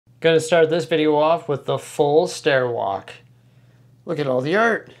Gonna start this video off with the full stair walk. Look at all the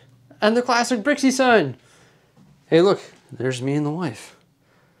art and the classic Bricksie sign. Hey, look, there's me and the wife.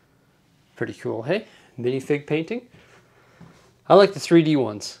 Pretty cool, hey? Minifig painting. I like the 3D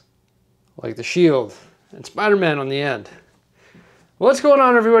ones, like the shield and Spider-Man on the end. What's going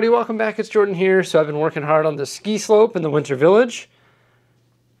on, everybody? Welcome back. It's Jordan here. So I've been working hard on the ski slope in the Winter Village,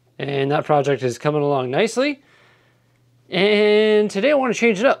 and that project is coming along nicely. And today I want to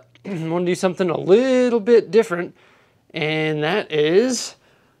change it up. I want to do something a little bit different, and that is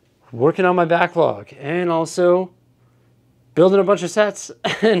working on my backlog and also building a bunch of sets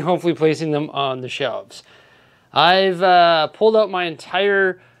and hopefully placing them on the shelves. I've pulled out my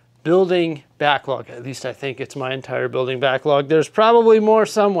entire building backlog. At least I think it's my entire building backlog. There's probably more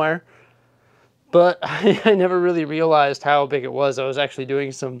somewhere, but I never really realized how big it was. I was actually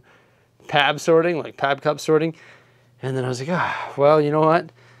doing some pab sorting, like pab cup sorting, and then I was like, well, you know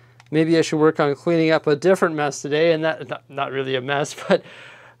what? Maybe I should work on cleaning up a different mess today, and that, not really a mess, but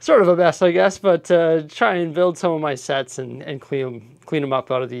sort of a mess, I guess, but try and build some of my sets and clean them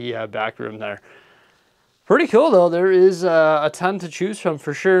up out of the back room there. Pretty cool, though. There is a ton to choose from,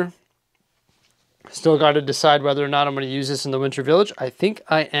 for sure. Still got to decide whether or not I'm going to use this in the Winter Village. I think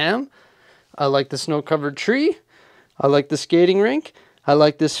I am. I like the snow-covered tree. I like the skating rink. I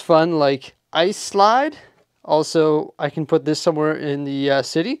like this fun, like, ice slide. Also, I can put this somewhere in the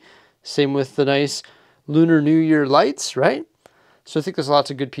city. Same with the nice Lunar New Year lights, right? So I think there's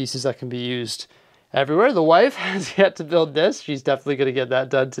lots of good pieces that can be used everywhere. The wife has yet to build this. She's definitely going to get that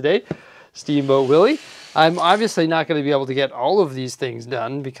done today. Steamboat Willie. I'm obviously not going to be able to get all of these things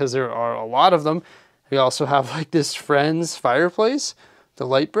done because there are a lot of them. We also have like this Friends fireplace, the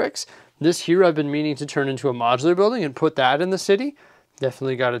light bricks. This here I've been meaning to turn into a modular building and put that in the city.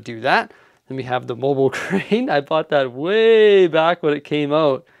 Definitely got to do that. Then we have the mobile crane. I bought that way back when it came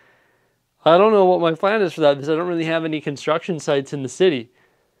out. I don't know what my plan is for that because I don't really have any construction sites in the city.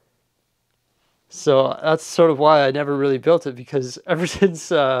 So that's sort of why I never really built it, because ever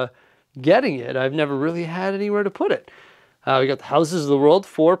since getting it, I've never really had anywhere to put it. We got the Houses of the World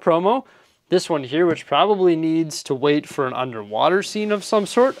 4 promo. This one here, which probably needs to wait for an underwater scene of some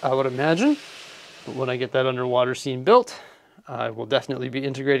sort, I would imagine. But when I get that underwater scene built, I will definitely be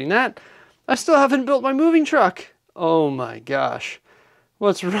integrating that. I still haven't built my moving truck. Oh my gosh.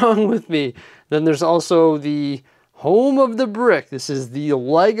 What's wrong with me? Then there's also the Home of the Brick. This is the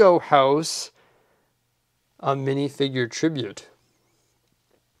LEGO House Minifiigure Tribute.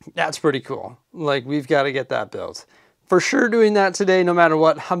 That's pretty cool. Like, we've got to get that built. For sure doing that today, no matter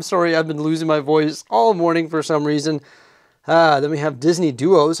what. I'm sorry, I've been losing my voice all morning for some reason. Then we have Disney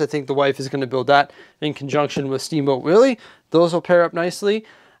Duos. I think the wife is going to build that in conjunction with Steamboat Willie. Those will pair up nicely.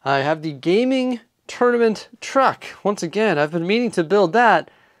 I have the gaming tournament truck. Once again, I've been meaning to build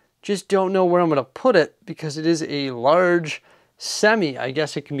that. Just don't know where I'm going to put it because it is a large semi. I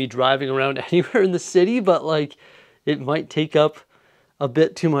guess it can be driving around anywhere in the city, but like it might take up a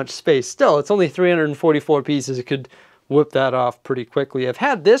bit too much space. Still, it's only 344 pieces. It could whip that off pretty quickly. I've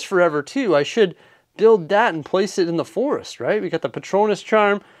had this forever too. I should build that and place it in the forest, right? We got the Patronus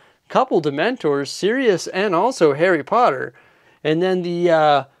Charm, couple Dementors, Sirius, and also Harry Potter. And then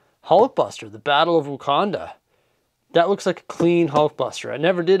the Hulkbuster, the Battle of Wakanda. That looks like a clean Hulkbuster. I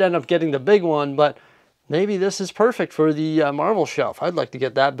never did end up getting the big one, but maybe this is perfect for the Marvel shelf. I'd like to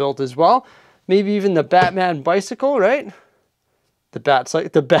get that built as well. Maybe even the Batman bicycle, right?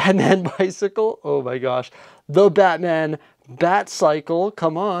 The Batman bicycle. Oh my gosh. The Batman Bat Cycle.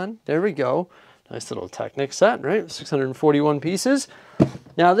 Come on. There we go. Nice little Technic set, right? 641 pieces.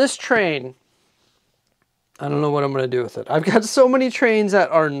 Now this train, I don't know what I'm going to do with it. I've got so many trains that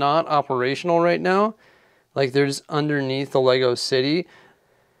are not operational right now. Like they're just underneath the Lego City,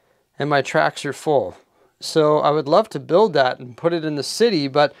 and my tracks are full. So I would love to build that and put it in the city,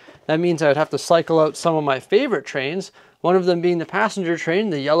 but that means I would have to cycle out some of my favorite trains. One of them being the passenger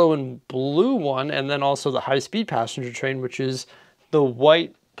train, the yellow and blue one, and then also the high-speed passenger train, which is the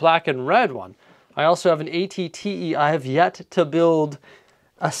white, black, and red one. I also have an ATTE. I have yet to build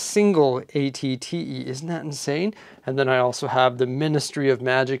a single ATTE. Isn't that insane? And then I also have the Ministry of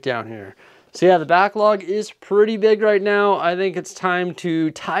Magic down here. So yeah, the backlog is pretty big right now. I think it's time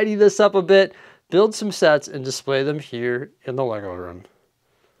to tidy this up a bit, build some sets, and display them here in the Lego room.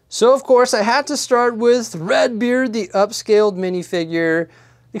 So of course I had to start with Redbeard, the upscaled minifigure.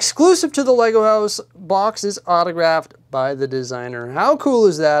 Exclusive to the LEGO House, box is autographed by the designer. How cool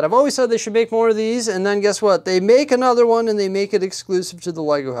is that? I've always said they should make more of these, and then guess what? They make another one and they make it exclusive to the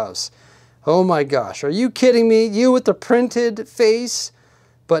LEGO House. Oh my gosh, are you kidding me? You with the printed face,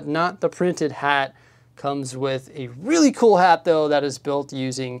 but not the printed hat. Comes with a really cool hat though that is built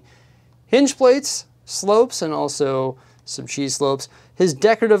using hinge plates, slopes, and also some cheese slopes. His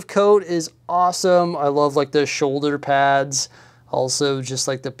decorative coat is awesome. I love like the shoulder pads. Also just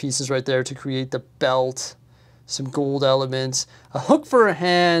like the pieces right there to create the belt. Some gold elements. A hook for a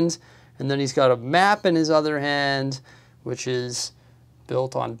hand. And then he's got a map in his other hand, which is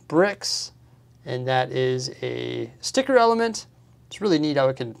built on bricks. And that is a sticker element. It's really neat how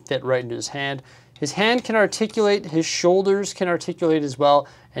it can fit right into his hand. His hand can articulate, his shoulders can articulate as well,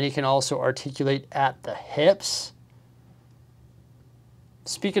 and he can also articulate at the hips.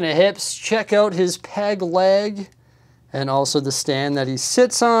 Speaking of hips, check out his peg leg and also the stand that he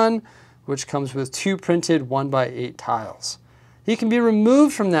sits on, which comes with 2 printed 1x8 tiles. He can be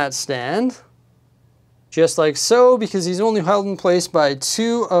removed from that stand, just like so, because he's only held in place by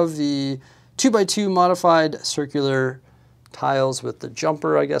 2 of the 2x2 modified circular tiles with the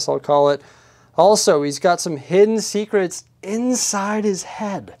jumper, I guess I'll call it. Also, he's got some hidden secrets inside his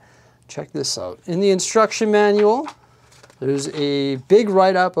head. Check this out. In the instruction manual, there's a big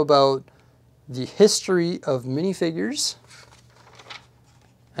write-up about the history of minifigures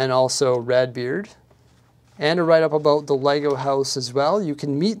and also Redbeard, and a write-up about the LEGO house as well. You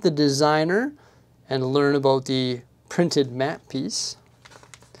can meet the designer and learn about the printed map piece.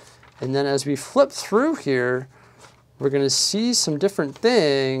 And then as we flip through here, we're going to see some different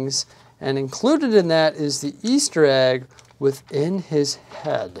things, and included in that is the Easter egg within his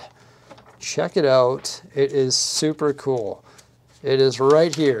head. Check it out. It is super cool. It is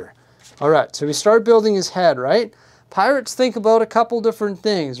right here. All right, so we start building his head, right? Pirates think about a couple different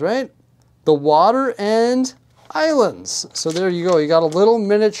things, right? The water and islands. So there you go. You got a little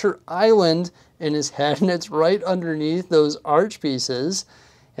miniature island in his head, and it's right underneath those arch pieces.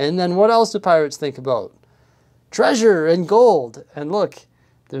 And then what else do pirates think about? Treasure and gold. And look,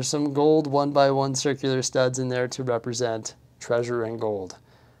 there's some gold 1x1 circular studs in there to represent treasure and gold.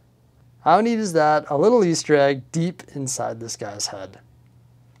 How neat is that? A little Easter egg deep inside this guy's head.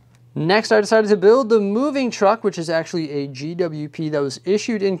 Next, I decided to build the moving truck, which is actually a GWP that was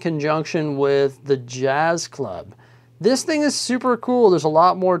issued in conjunction with the Jazz Club. This thing is super cool. There's a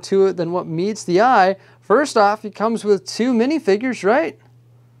lot more to it than what meets the eye. First off, it comes with 2 minifigures, right?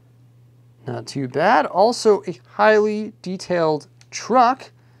 Not too bad. Also, a highly detailed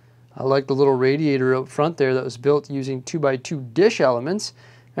truck. I like the little radiator up front there that was built using 2x2 dish elements.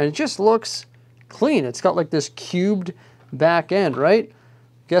 And it just looks clean. It's got like this cubed back end, right?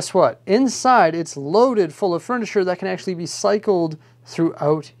 Guess what? Inside, it's loaded full of furniture that can actually be cycled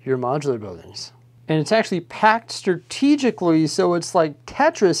throughout your modular buildings. And it's actually packed strategically, so it's like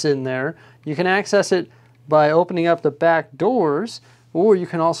Tetris in there. You can access it by opening up the back doors, or you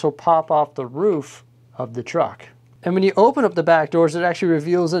can also pop off the roof of the truck. And when you open up the back doors, it actually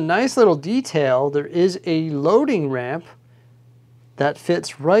reveals a nice little detail. There is a loading ramp that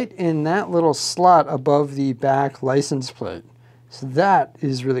fits right in that little slot above the back license plate. So that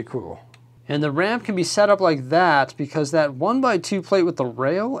is really cool. And the ramp can be set up like that because that 1x2 plate with the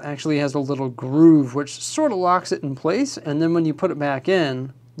rail actually has a little groove which sort of locks it in place, and then when you put it back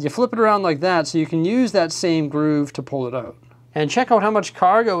in, you flip it around like that so you can use that same groove to pull it out. And check out how much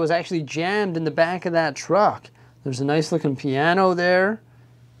cargo is actually jammed in the back of that truck. There's a nice looking piano there,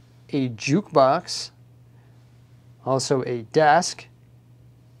 a jukebox, also a desk,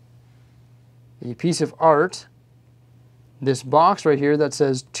 a piece of art, this box right here that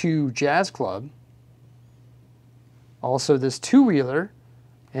says To Jazz Club, also this 2-wheeler,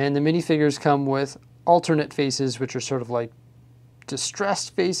 and the minifigures come with alternate faces, which are sort of like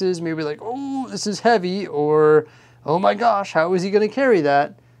distressed faces, maybe like, oh, this is heavy, or oh my gosh, how is he going to carry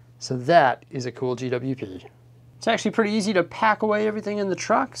that? So that is a cool GWP. It's actually pretty easy to pack away everything in the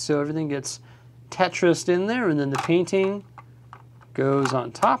truck, so everything gets Tetrised in there, and then the painting goes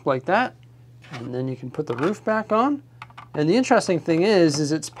on top like that, and then you can put the roof back on. And the interesting thing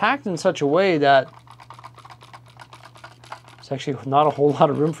is it's packed in such a way that there's actually not a whole lot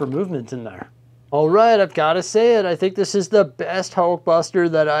of room for movement in there. All right, I've got to say it. I think this is the best Hulkbuster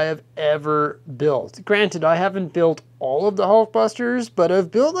that I have ever built. Granted, I haven't built all of the Hulkbusters, but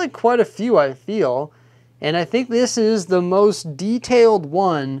I've built like quite a few, I feel. And I think this is the most detailed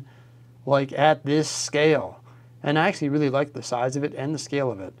one, like at this scale. And I actually really like the size of it and the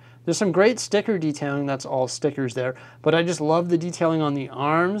scale of it. There's some great sticker detailing, that's all stickers there, but I just love the detailing on the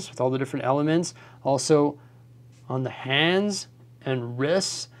arms with all the different elements, also on the hands and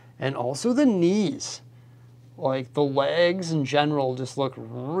wrists, and also the knees. Like the legs in general just look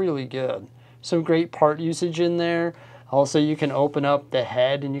really good. Some great part usage in there. Also, you can open up the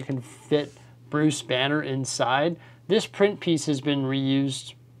head and you can fit Bruce Banner inside. This print piece has been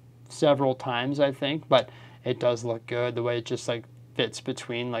reused several times, I think, but it does look good the way it just like fits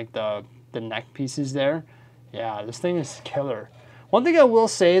between like the neck pieces there. Yeah, this thing is killer. One thing I will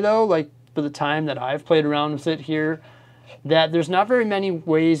say though, like for the time that I've played around with it here, that there's not very many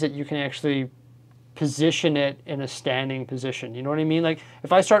ways that you can actually position it in a standing position. You know what I mean? Like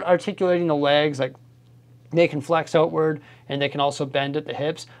if I start articulating the legs, like they can flex outward and they can also bend at the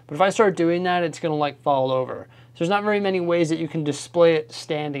hips. But if I start doing that, it's gonna like fall over. So there's not very many ways that you can display it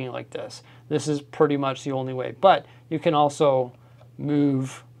standing like this. This is pretty much the only way. But you can also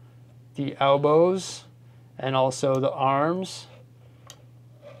move the elbows and also the arms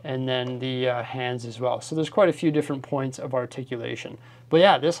and then the hands as well. So there's quite a few different points of articulation. But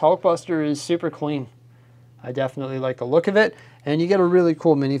yeah, this Hulkbuster is super clean. I definitely like the look of it. And you get a really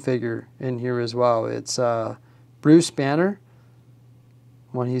cool minifigure in here as well. It's Bruce Banner,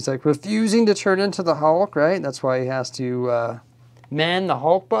 when he's like refusing to turn into the Hulk, right? That's why he has to man the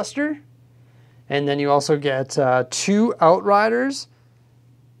Hulkbuster. And then you also get 2 Outriders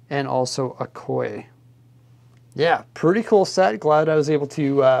and also a Koi. Yeah, pretty cool set. Glad I was able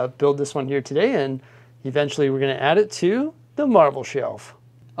to build this one here today, and eventually we're going to add it to the Marvel shelf.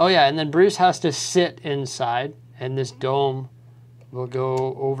 Oh yeah, and then Bruce has to sit inside, and this dome will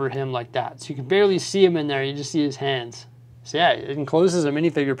go over him like that. So you can barely see him in there, you just see his hands. So yeah, it encloses a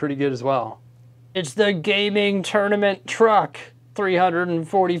minifigure pretty good as well. It's the gaming tournament truck.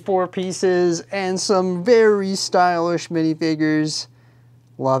 344 pieces and some very stylish minifigures.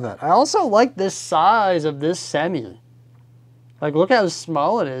 Love it. I also like this size of this semi. Like, look how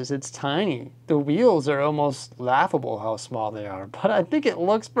small it is. It's tiny. The wheels are almost laughable how small they are, but I think it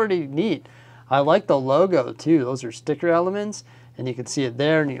looks pretty neat. I like the logo too. Those are sticker elements, and you can see it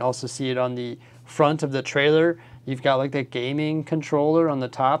there, and you can also see it on the front of the trailer. You've got like that gaming controller on the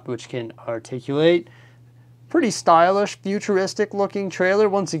top, which can articulate. Pretty stylish, futuristic looking trailer.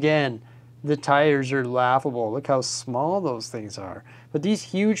 Once again, the tires are laughable. Look how small those things are. But these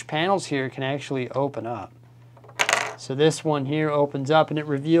huge panels here can actually open up. So this one here opens up and it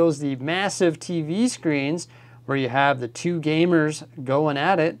reveals the massive TV screens where you have the 2 gamers going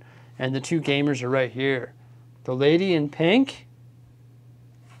at it, and the 2 gamers are right here. The lady in pink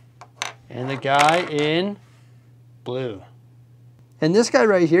and the guy in blue. And this guy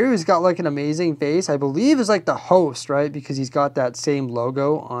right here, who's got like an amazing face, I believe is like the host, right? Because he's got that same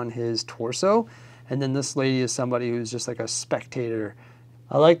logo on his torso. And then this lady is somebody who's just like a spectator.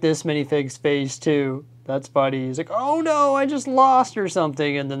 I like this minifig's face too. That's Buddy. He's like, oh no, I just lost or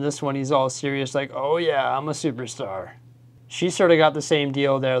something. And then this one, he's all serious, like, oh yeah, I'm a superstar. She sort of got the same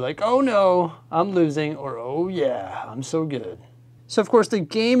deal there, like, oh no, I'm losing, or oh yeah, I'm so good. So of course the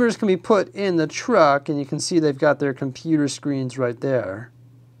gamers can be put in the truck, and you can see they've got their computer screens right there.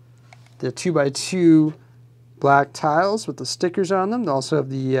 The 2x2 black tiles with the stickers on them. They also have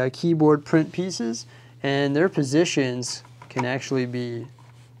the keyboard print pieces, and their positions can actually be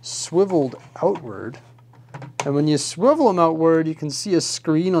swiveled outward. And when you swivel them outward, you can see a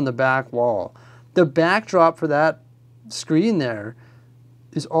screen on the back wall. The backdrop for that screen there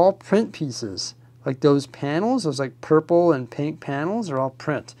is all print pieces. Like those panels, those like purple and pink panels are all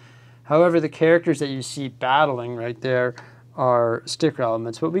print. However, the characters that you see battling right there are sticker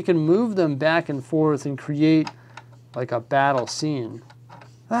elements, but we can move them back and forth and create like a battle scene.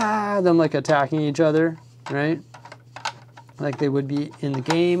 Them like attacking each other, right? Like they would be in the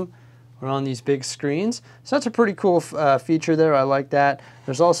game or on these big screens. So that's a pretty cool feature there. I like that.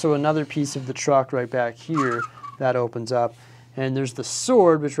 There's also another piece of the truck right back here that opens up. And there's the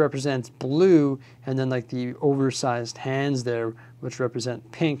sword, which represents blue, and then like the oversized hands there, which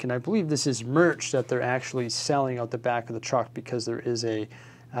represent pink. And I believe this is merch that they're actually selling out the back of the truck, because there is a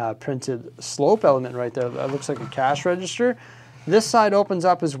printed slope element right there that looks like a cash register. This side opens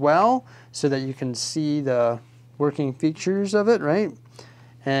up as well so that you can see the working features of it, right?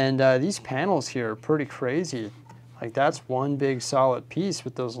 And these panels here are pretty crazy. Like that's one big solid piece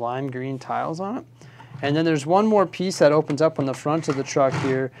with those lime green tiles on it. And then there's one more piece that opens up on the front of the truck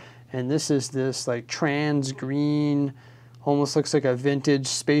here, and this is this like trans green, almost looks like a vintage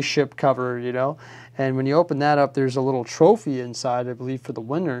spaceship cover, you know? And when you open that up, there's a little trophy inside, I believe, for the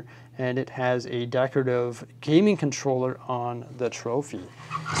winner, and it has a decorative gaming controller on the trophy.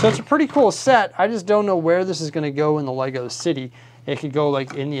 So it's a pretty cool set. I just don't know where this is gonna go in the LEGO city. It could go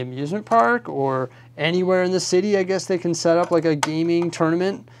like in the amusement park or anywhere in the city. I guess they can set up like a gaming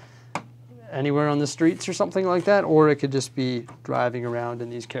tournament anywhere on the streets or something like that, or it could just be driving around and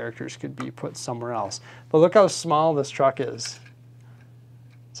these characters could be put somewhere else. But look how small this truck is.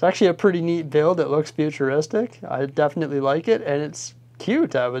 It's actually a pretty neat build. It looks futuristic. I definitely like it, and it's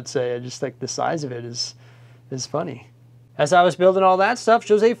cute, I would say. I just think the size of it is funny. As I was building all that stuff,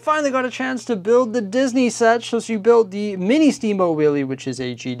 Jose finally got a chance to build the Disney set. So she built the Mini Steamboat Willie, which is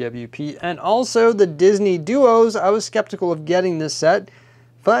a GWP, and also the Disney Duos. I was skeptical of getting this set,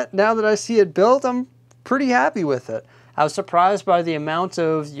 but now that I see it built, I'm pretty happy with it. I was surprised by the amount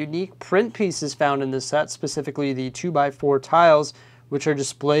of unique print pieces found in this set, specifically the 2x4 tiles, which are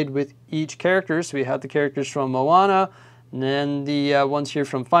displayed with each character. So we have the characters from Moana, and then the ones here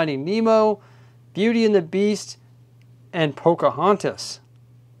from Finding Nemo, Beauty and the Beast, and Pocahontas.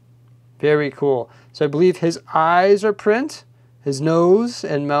 Very cool. So I believe his eyes are print, his nose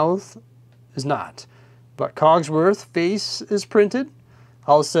and mouth is not. But Cogsworth's face is printed.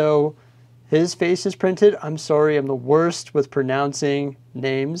 Also, his face is printed. I'm sorry, I'm the worst with pronouncing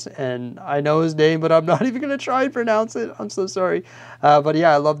names, and I know his name, but I'm not even going to try and pronounce it. I'm so sorry. But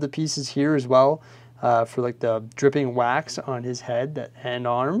yeah, I love the pieces here as well, for like the dripping wax on his head and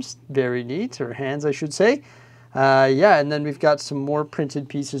arms. Very neat, or hands, I should say. Yeah, and then we've got some more printed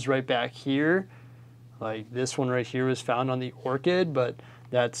pieces right back here. Like this one right here was found on the orchid, but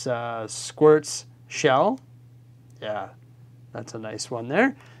that's Squirt's shell. Yeah, that's a nice one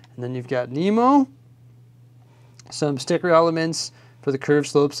there. And then you've got Nemo. Some sticker elements for the curved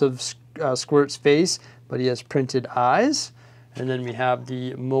slopes of Squirt's face, but he has printed eyes. And then we have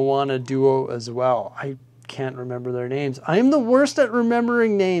the Moana duo as well. I can't remember their names. I am the worst at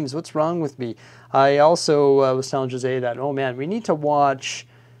remembering names. What's wrong with me? I also was telling Jose that, oh man, we need to watch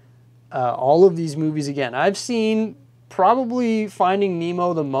all of these movies again. I've seen probably Finding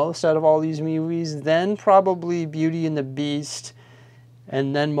Nemo the most out of all these movies, then probably Beauty and the Beast,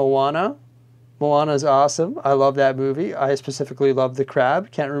 and then Moana. Moana's awesome. I love that movie. I specifically love the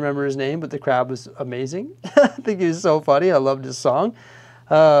crab. Can't remember his name, but the crab was amazing. I think he was so funny. I loved his song.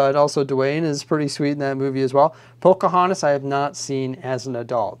 And also Dwayne is pretty sweet in that movie as well. Pocahontas I have not seen as an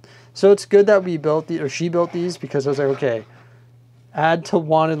adult. So it's good that we built the, or she built these, because I was like, okay, add to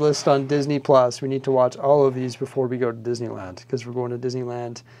wanted list on Disney Plus. We need to watch all of these before we go to Disneyland, because we're going to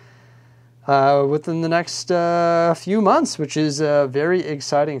Disneyland within the next few months, which is very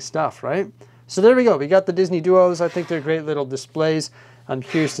exciting stuff, right? So there we go. We got the Disney Duos. I think they're great little displays. I'm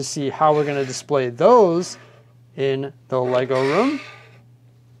curious to see how we're going to display those in the Lego room.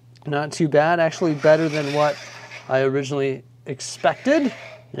 Not too bad, actually better than what I originally expected.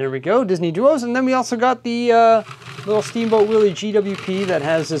 There we go, Disney Duos. And then we also got the little Steamboat Willie GWP that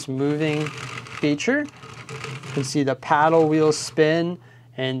has this moving feature. You can see the paddle wheels spin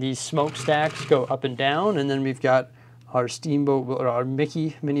and these smokestacks go up and down. And then we've got our Steamboat, or our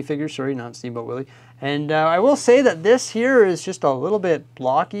Mickey minifigure, sorry, not Steamboat Willie. And I will say that this here is just a little bit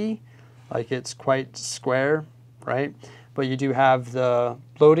blocky, like it's quite square, right? But you do have the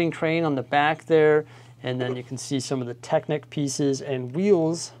floating train on the back there, and then you can see some of the Technic pieces and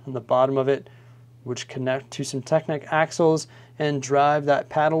wheels on the bottom of it, which connect to some Technic axles and drive that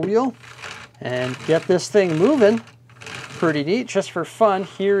paddle wheel and get this thing moving. Pretty neat. Just for fun,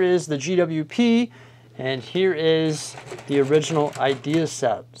 here is the GWP, and here is the original idea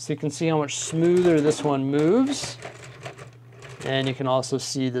set. So you can see how much smoother this one moves, and you can also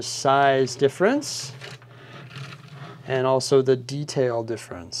see the size difference and also the detail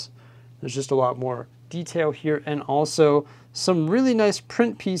difference. There's just a lot more detail here, and also some really nice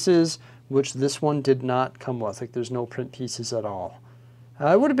print pieces, which this one did not come with. Like, there's no print pieces at all.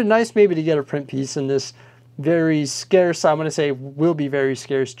 It would have been nice maybe to get a print piece in this very scarce, I'm going to say will be very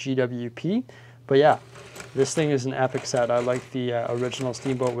scarce GWP. But yeah, this thing is an epic set. I like the original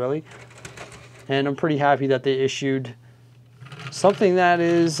Steamboat Willie, and I'm pretty happy that they issued something that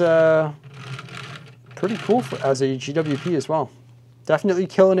is pretty cool as a GWP as well. Definitely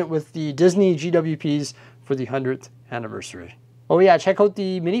killing it with the Disney GWPs for the 100th anniversary. Oh yeah, check out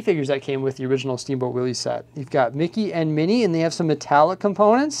the minifigures that came with the original Steamboat Willie set. You've got Mickey and Minnie, and they have some metallic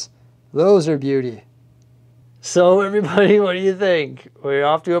components. Those are beauty. So everybody, what do you think? We're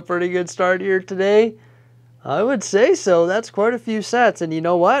off to a pretty good start here today. I would say so. That's quite a few sets. And you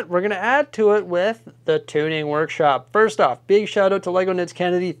know what? We're going to add to it with the tuning workshop. First off, big shout out to LEGO Knits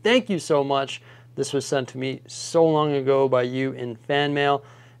Kennedy. Thank you so much. This was sent to me so long ago by you in fan mail.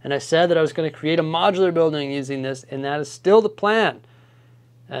 And I said that I was going to create a modular building using this, and that is still the plan.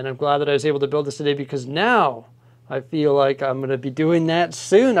 And I'm glad that I was able to build this today, because now I feel like I'm going to be doing that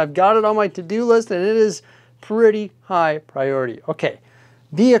soon. I've got it on my to-do list, and it is pretty high priority. Okay,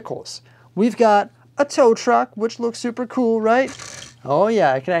 vehicles. We've got a tow truck, which looks super cool, right? Oh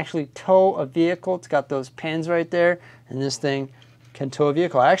yeah, I can actually tow a vehicle. It's got those pins right there, and this thing can tow a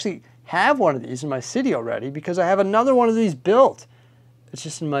vehicle. I actually have one of these in my city already, because I have another one of these built. It's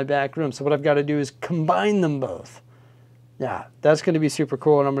just in my back room. So what I've got to do is combine them both. Yeah, that's going to be super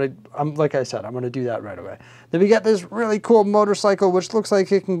cool, and I'm like I said, I'm going to do that right away. Then we got this really cool motorcycle, which looks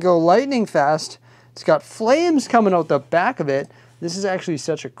like it can go lightning fast. It's got flames coming out the back of it. This is actually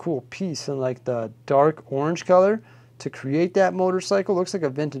such a cool piece in like the dark orange color to create that motorcycle. Looks like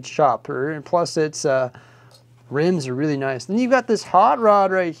a vintage chopper, and plus its rims are really nice. Then you've got this hot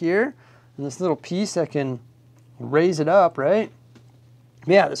rod right here, and this little piece that can raise it up, right?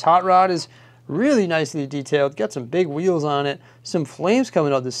 Yeah, this hot rod is really nicely detailed, got some big wheels on it, some flames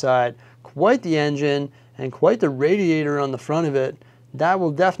coming out the side, quite the engine, and quite the radiator on the front of it. That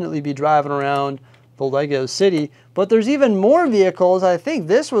will definitely be driving around the LEGO City. But there's even more vehicles. I think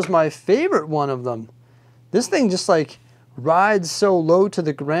this was my favorite one of them. This thing just like rides so low to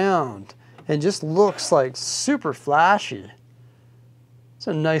the ground and just looks like super flashy. It's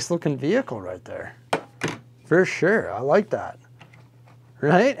a nice looking vehicle right there. For sure, I like that.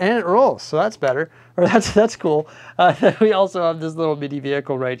 Right, and it rolls, so that's better, or that's cool. We also have this little mini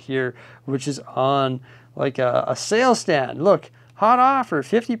vehicle right here, which is on like a sales stand. Look, hot offer,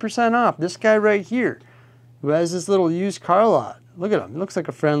 50% off. This guy right here, who has this little used car lot. Look at him, he looks like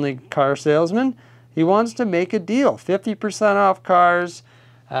a friendly car salesman. He wants to make a deal, 50% off cars.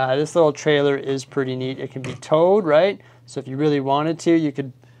 This little trailer is pretty neat. It can be towed, right? So if you really wanted to, you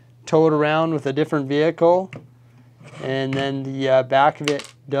could tow it around with a different vehicle. And then the back of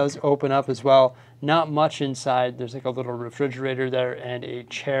it does open up as well. Not much inside. There's like a little refrigerator there and a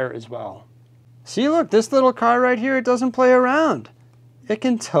chair as well. See, look, this little car right here, it doesn't play around. It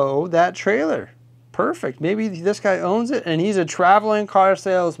can tow that trailer. Perfect. Maybe this guy owns it and he's a traveling car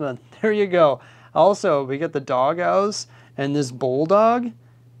salesman. There you go. Also, we get the doghouse and this bulldog.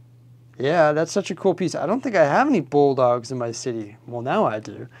 Yeah, that's such a cool piece. I don't think I have any bulldogs in my city. Well, now I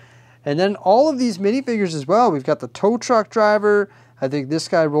do. And then all of these minifigures as well. We've got the tow truck driver. I think this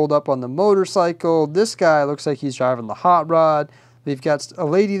guy rolled up on the motorcycle. This guy looks like he's driving the hot rod. We've got a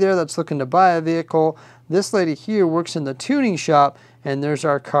lady there that's looking to buy a vehicle. This lady here works in the tuning shop, and there's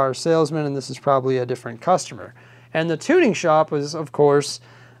our car salesman, and this is probably a different customer. And the tuning shop was, of course,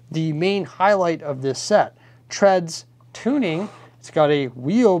 the main highlight of this set. Treads Tuning. It's got a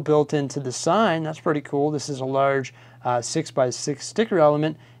wheel built into the sign. That's pretty cool. This is a large 6x6 sticker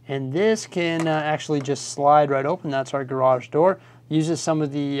element. And this can actually just slide right open. That's our garage door. Uses some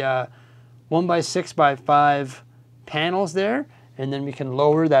of the 1x6x5 panels there. And then we can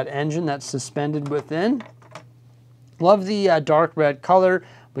lower that engine that's suspended within. Love the dark red color.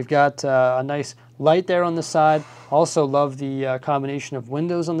 We've got a nice light there on the side. Also love the combination of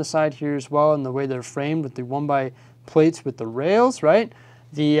windows on the side here as well, and the way they're framed with the 1x plates with the rails, right?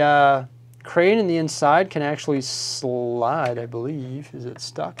 The crane in the inside can actually slide, I believe. Is it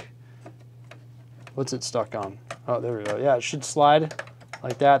stuck? What's it stuck on? Oh, there we go. Yeah, it should slide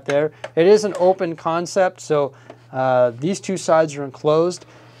like that there. It is an open concept, so these two sides are enclosed,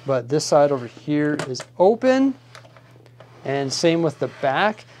 but this side over here is open, and same with the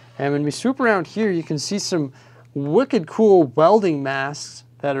back. And when we swoop around here, you can see some wicked cool welding masks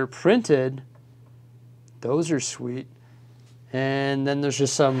that are printed. Those are sweet. And then there's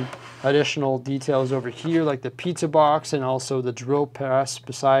just some additional details over here, like the pizza box and also the drill press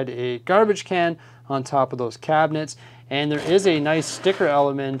beside a garbage can on top of those cabinets. And there is a nice sticker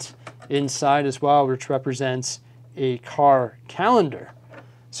element inside as well, which represents a car calendar.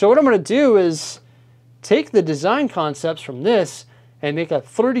 So what I'm going to do is take the design concepts from this and make a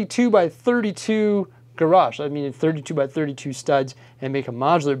 32x32 garage. I mean 32x32 studs, and make a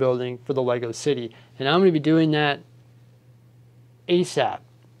modular building for the LEGO City. And I'm going to be doing that ASAP.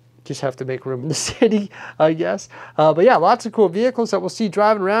 Just have to make room in the city, I guess. But yeah, lots of cool vehicles that we'll see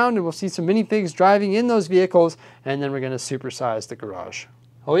driving around, and we'll see some minifigs driving in those vehicles, and then we're going to supersize the garage.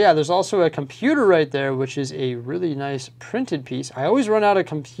 Oh yeah, there's also a computer right there, which is a really nice printed piece. I always run out of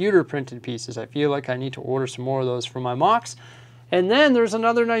computer printed pieces. I feel like I need to order some more of those for my mocks. And then there's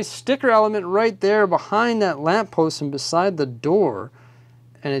another nice sticker element right there behind that lamppost and beside the door.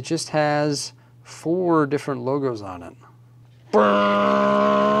 And it just has 4 different logos on it.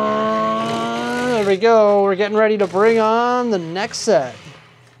 There we go. We're getting ready to bring on the next set.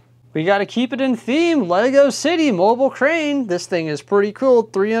 We got to keep it in theme. LEGO City Mobile Crane. This thing is pretty cool.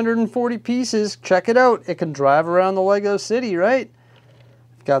 340 pieces. Check it out. It can drive around the LEGO City, right?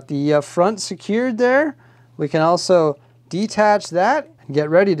 Got the front secured there. We can also detach that and get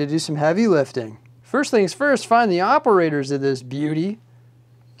ready to do some heavy lifting. First things first, find the operators of this beauty.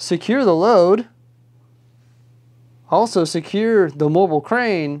 Secure the load. Also secure the mobile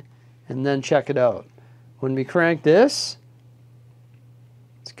crane, and then check it out. When we crank this,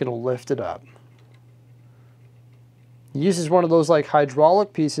 it's going to lift it up. It uses one of those like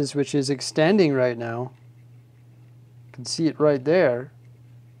hydraulic pieces, which is extending right now. You can see it right there.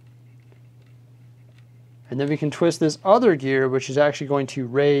 And then we can twist this other gear, which is actually going to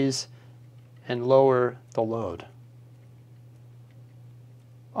raise and lower the load.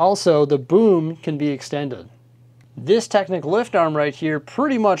 Also, the boom can be extended. This Technic lift arm right here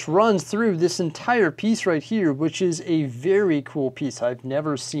pretty much runs through this entire piece right here, which is a very cool piece. I've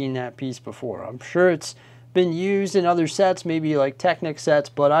never seen that piece before. I'm sure it's been used in other sets, maybe like Technic sets,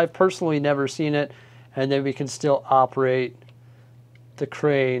 but I've personally never seen it. And then we can still operate the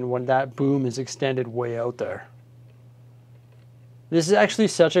crane when that boom is extended way out there. This is actually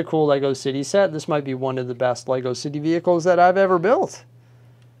such a cool LEGO City set. This might be one of the best LEGO City vehicles that I've ever built.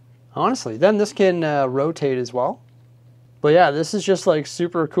 Honestly. Then this can rotate as well. But yeah, this is just like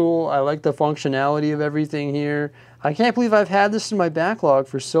super cool. I like the functionality of everything here. I can't believe I've had this in my backlog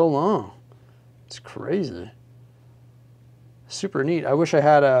for so long. It's crazy. Super neat. I wish I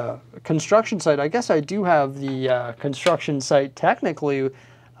had a construction site. I guess I do have the construction site technically,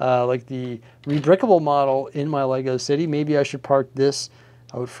 like the rebrickable model in my LEGO City. Maybe I should park this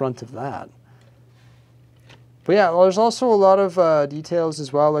out front of that. But yeah, there's also a lot of details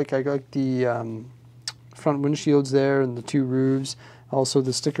as well. Like I got the front windshields there and the two roofs. Also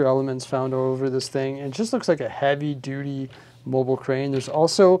the sticker elements found all over this thing. And it just looks like a heavy duty mobile crane. There's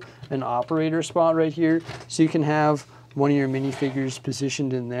also an operator spot right here. So you can have one of your minifigures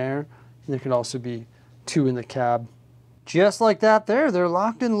positioned in there. And there can also be two in the cab. Just like that there, they're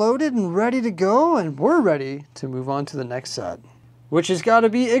locked and loaded and ready to go. And we're ready to move on to the next set, which has got to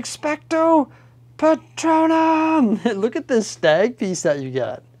be Expecto Patronum. Look at this stag piece that you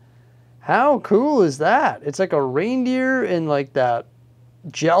got. How cool is that? It's like a reindeer in like that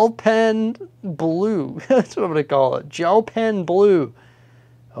gel pen blue. That's what I'm going to call it. Gel pen blue.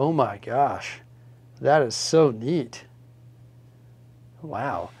 Oh my gosh. That is so neat.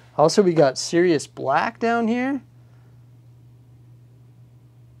 Wow. Also, we got Sirius Black down here.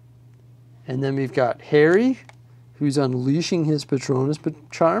 And then we've got Harry, who's unleashing his Patronus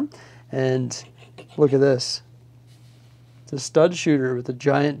charm. And look at this. It's a stud shooter with a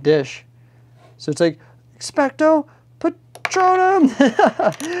giant dish. So it's like, Expecto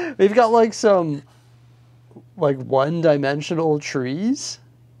Patronum! We've got like some like one-dimensional trees.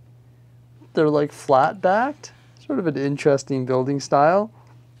 They're like flat-backed. Sort of an interesting building style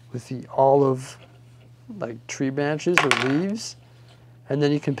with the olive like tree branches or leaves. And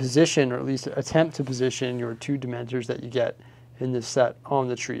then you can position, or at least attempt to position, your two dimenters that you get in this set on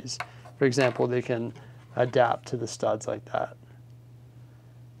the trees. For example, they can adapt to the studs like that.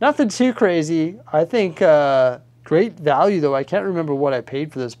 Nothing too crazy. I think great value though. I can't remember what I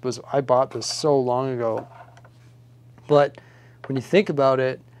paid for this, because I bought this so long ago. But when you think about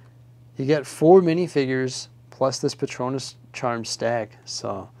it, you get 4 minifigures plus this Patronus charm stag.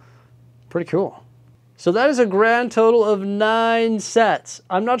 So pretty cool. So that is a grand total of 9 sets.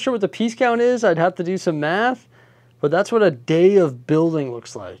 I'm not sure what the piece count is. I'd have to do some math, but that's what a day of building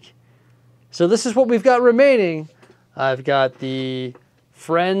looks like. So this is what we've got remaining. I've got the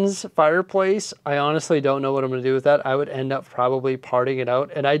Friends fireplace. I honestly don't know what I'm going to do with that. I would end up probably parting it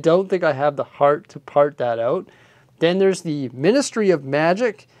out, and I don't think I have the heart to part that out. Then there's the Ministry of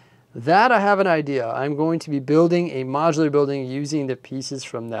Magic. That I have an idea. I'm going to be building a modular building using the pieces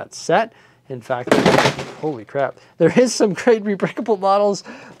from that set. In fact, holy crap, there is some great rebrickable models.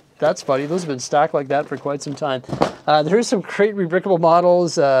 That's funny. Those have been stacked like that for quite some time. There is some great rebrickable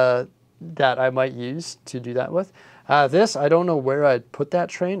models that I might use to do that with. This, I don't know where I'd put that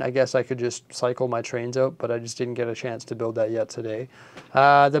train. I guess I could just cycle my trains out, but I just didn't get a chance to build that yet today.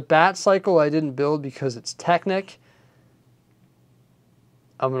 The Bat Cycle I didn't build because it's Technic.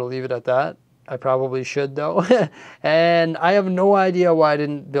 I'm going to leave it at that. I probably should though. And I have no idea why I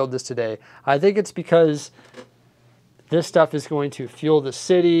didn't build this today. I think it's because this stuff is going to fuel the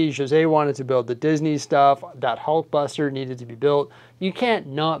city. Jose wanted to build the Disney stuff. That Hulkbuster needed to be built. You can't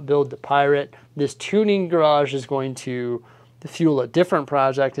not build the Pirate. This tuning garage is going to fuel a different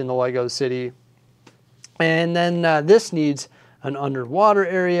project in the LEGO City. And then this needs an underwater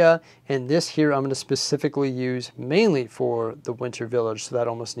area, and this here I'm going to specifically use mainly for the Winter Village, so that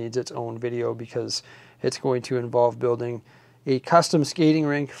almost needs its own video because it's going to involve building a custom skating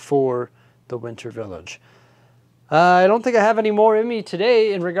rink for the Winter Village. I don't think I have any more in me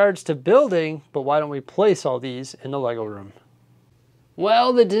today in regards to building, but why don't we place all these in the LEGO room?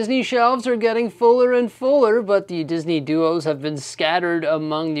 Well, the Disney shelves are getting fuller and fuller, but the Disney duos have been scattered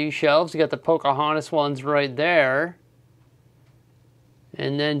among these shelves. You got the Pocahontas ones right there.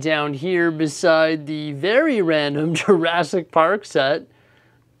 And then down here beside the very random Jurassic Park set,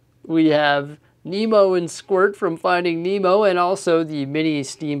 we have Nemo and Squirt from Finding Nemo, and also the mini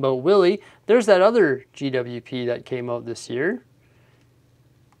Steamboat Willie. There's that other GWP that came out this year.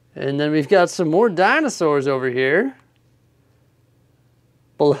 And then we've got some more dinosaurs over here.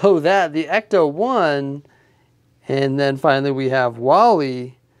 Below that, the Ecto-1. And then finally we have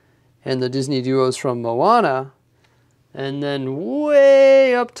Wall-E and the Disney duos from Moana. And then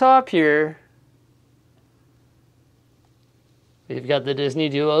way up top here, we've got the Disney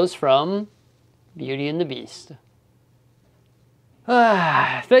duos from Beauty and the Beast.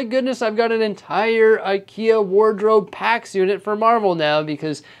 Thank goodness I've got an entire IKEA wardrobe packs unit for Marvel now,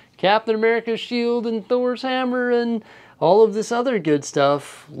 because Captain America's shield and Thor's hammer and all of this other good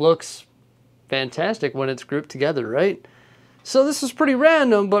stuff looks fantastic when it's grouped together, right? So this is pretty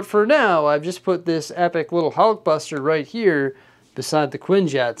random, but for now, I've just put this epic little Hulkbuster right here beside the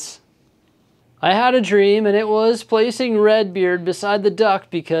Quinjets. I had a dream, and it was placing Redbeard beside the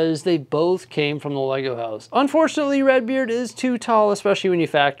Duck because they both came from the LEGO house. Unfortunately, Redbeard is too tall, especially when you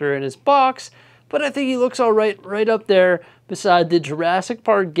factor in his box, but I think he looks all right up there beside the Jurassic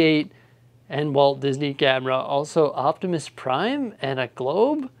Park gate and Walt Disney camera. Also, Optimus Prime and a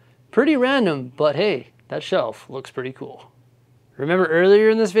globe? Pretty random, but hey, that shelf looks pretty cool. Remember earlier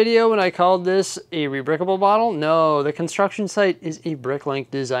in this video when I called this a rebrickable model? No, the construction site is a Bricklink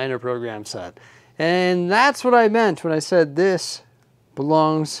designer program set. And that's what I meant when I said this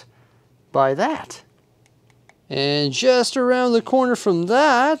belongs by that. And just around the corner from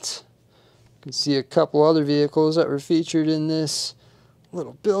that, you can see a couple other vehicles that were featured in this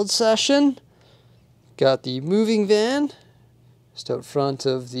little build session. Got the moving van just out front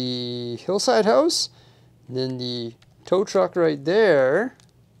of the hillside house. And then the tow truck right there.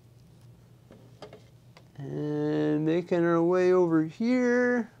 And making our way over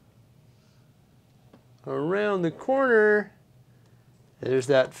here. Around the corner. There's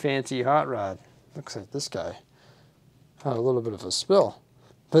that fancy hot rod. Looks like this guy had a little bit of a spill.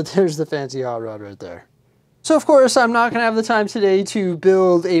 But there's the fancy hot rod right there. So of course I'm not going to have the time today to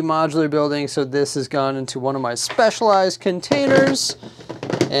build a modular building, so this has gone into one of my specialized containers.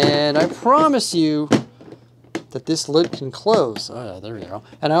 And I promise you that this lid can close. Oh yeah, there we go.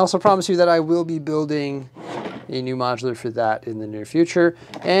 And I also promise you that I will be building a new modular for that in the near future.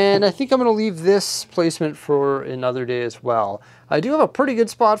 And I think I'm gonna leave this placement for another day as well. I do have a pretty good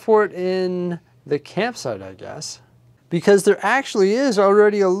spot for it in the campsite, I guess, because there actually is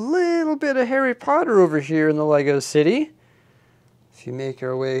already a little bit of Harry Potter over here in the LEGO city. If you make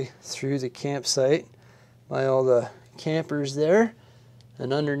our way through the campsite by all the campers there,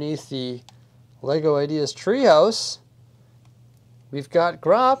 and underneath the LEGO Ideas treehouse, we've got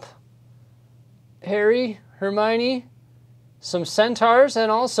Grop, Harry, Hermione, some centaurs,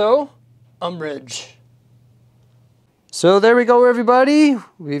 and also Umbridge. So there we go, everybody.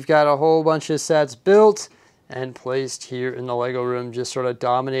 We've got a whole bunch of sets built and placed here in the LEGO room. Just sort of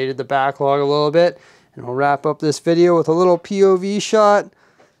dominated the backlog a little bit. And we'll wrap up this video with a little POV shot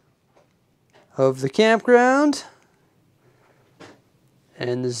of the campground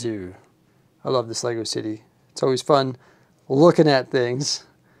and the zoo. I love this LEGO city. It's always fun looking at things.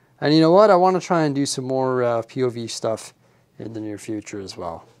 And you know what? I want to try and do some more POV stuff in the near future as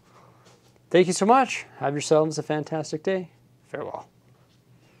well. Thank you so much. Have yourselves a fantastic day. Farewell.